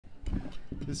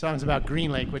This song's about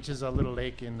Green Lake, which is a little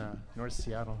lake in North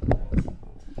Seattle.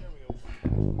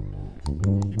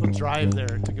 People drive there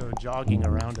to go jogging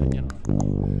around it, you know.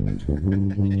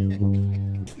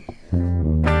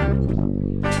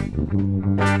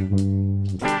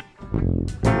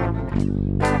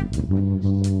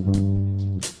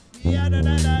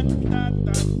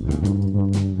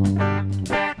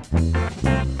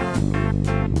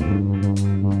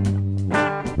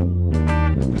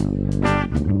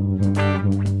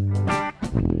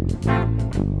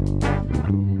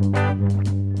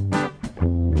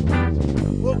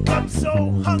 Woke up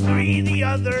so hungry the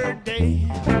other day.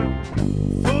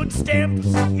 Food stamps,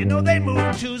 you know they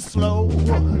move too slow.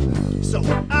 So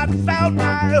I found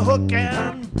my hook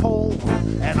and pole,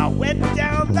 and I went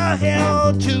down the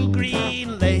hill to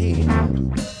Green Lake.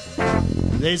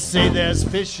 They say there's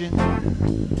fishing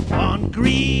on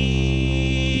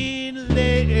Green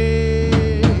Lake.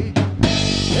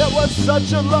 It was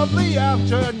such a lovely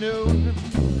afternoon.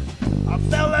 I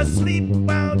fell asleep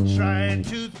while trying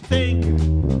to think.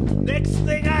 Next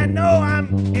thing I know,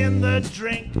 I'm in the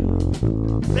drink.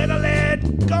 Better let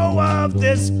go of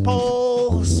this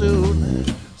pole soon.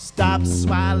 Stop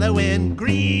swallowing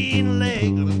Green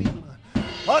Lake.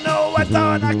 Oh no, I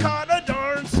thought I caught a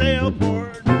darn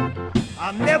sailboard.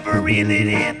 I'm never reeling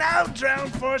in, I'll drown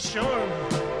for sure.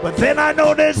 But then I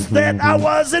noticed that I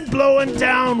wasn't blowing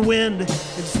downwind.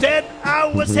 Instead, I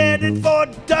was headed for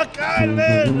Duck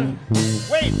Island.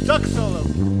 Wait, duck solo.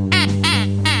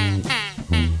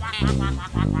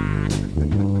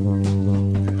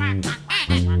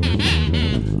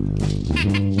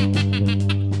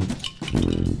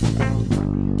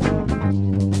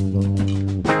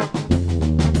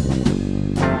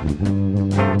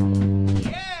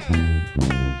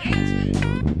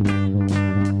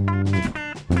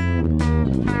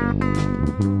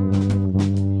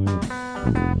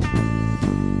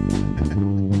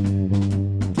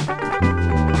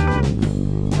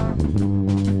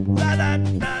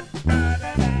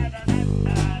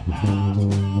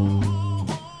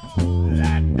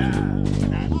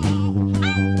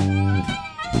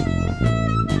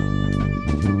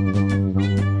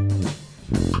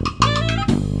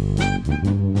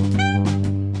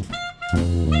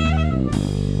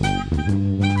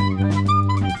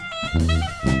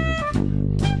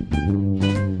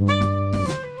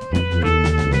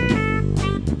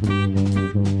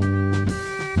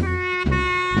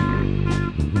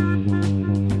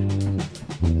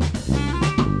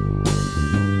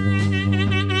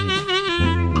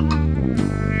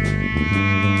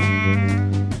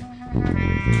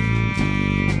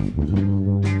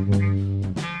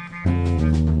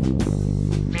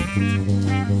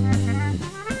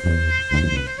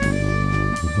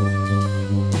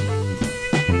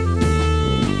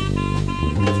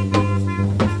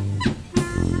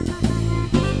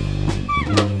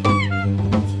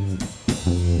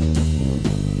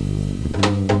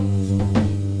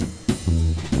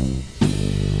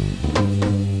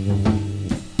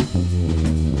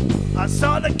 I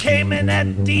saw the caiman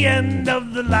at the end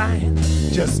of the line.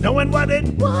 Just knowing what it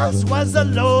was a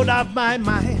load off my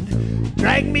mind.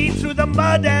 Dragged me through the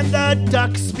mud and the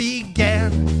ducks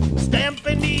began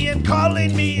stamping me and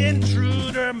calling me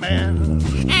intruder man.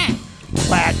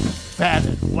 Whack, fat,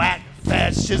 whack,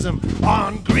 fascism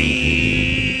on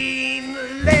Green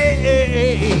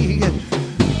Lake.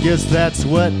 Guess that's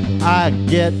what I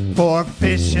get for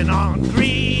fishing on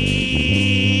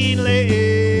Green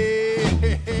Lake.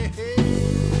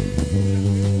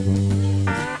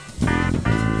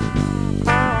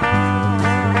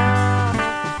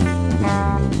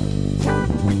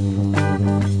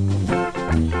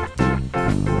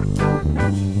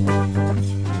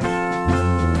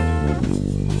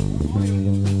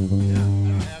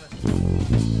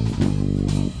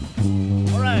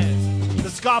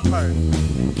 Ska part.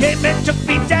 Came and took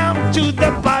me down to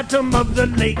the bottom of the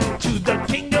lake, to the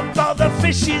kingdom of all the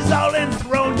fishies all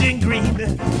enthroned in green.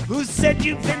 Who said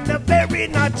you've been a very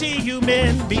naughty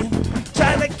human being?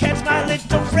 Trying to catch my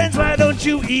little friends, why don't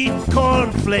you eat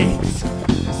cornflakes?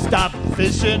 Stop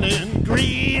fishing in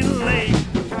Green Lake.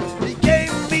 He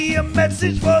gave me a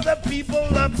message for the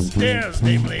people upstairs,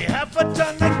 namely half a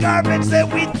ton of garbage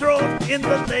that we throw in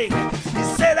the lake. He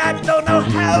said, I don't know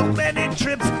how many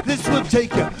trips this will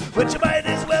take you, but you might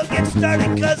as well get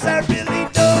started, cause I really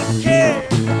don't care.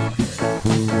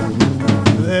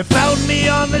 They found me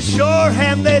on the shore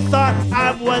and they thought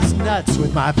I was nuts,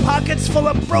 with my pockets full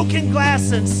of broken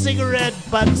glass and cigarette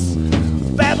butts,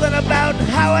 babbling about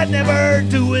how I'd never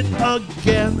do it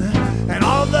again. And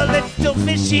all the little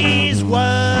fishies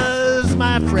was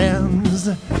my friends,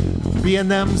 being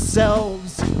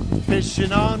themselves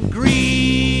fishing on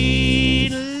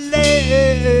Green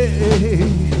Lake.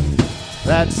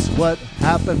 That's what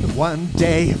happened one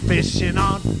day, fishing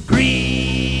on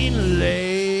Green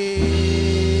Lake.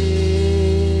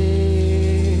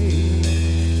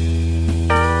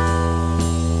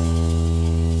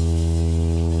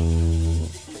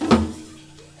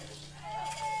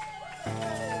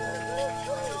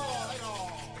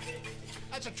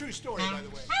 That's a true story, by the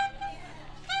way.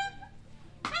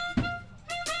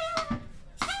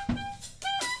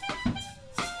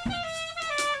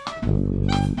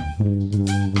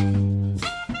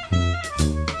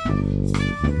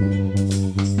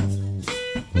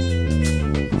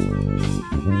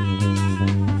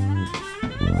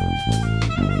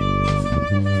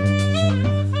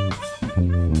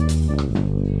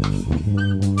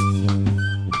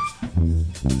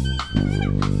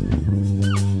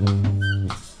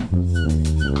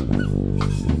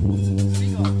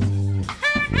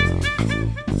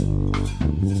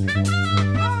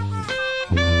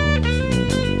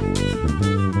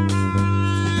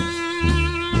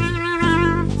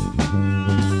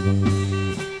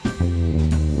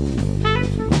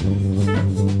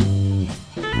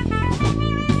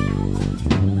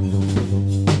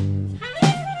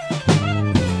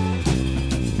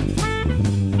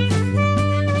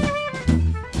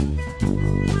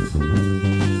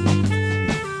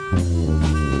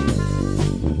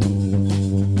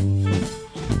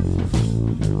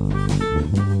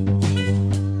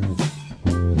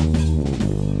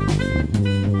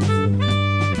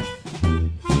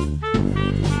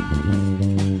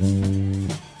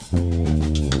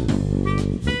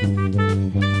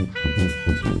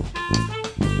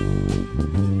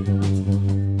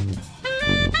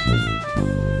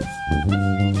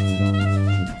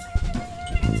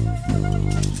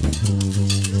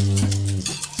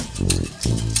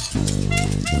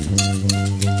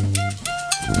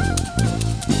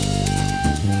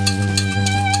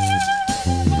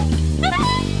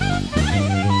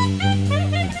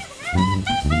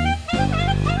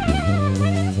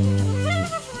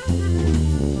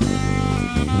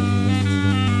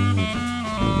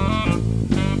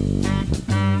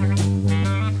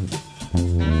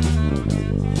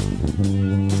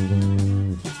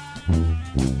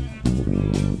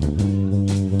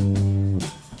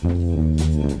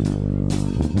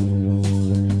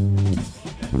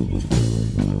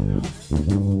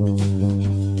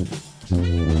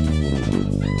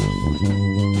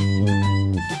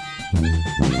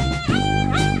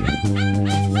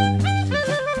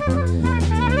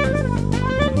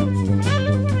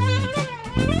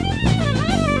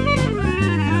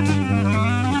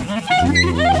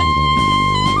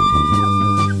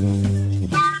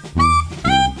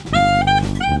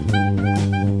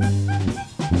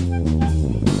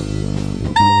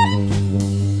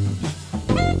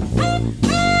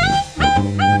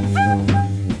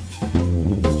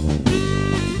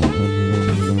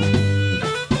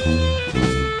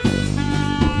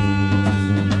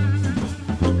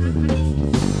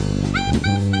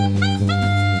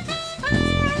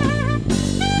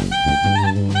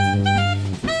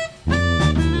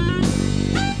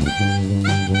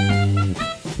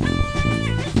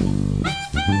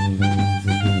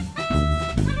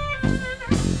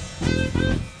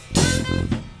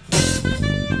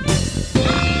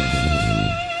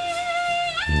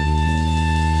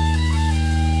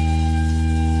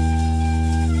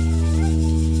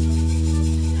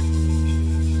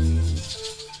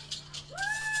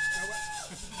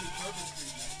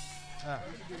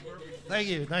 Thank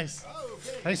you. Nice.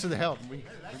 Thanks for the help. We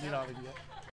need all of you.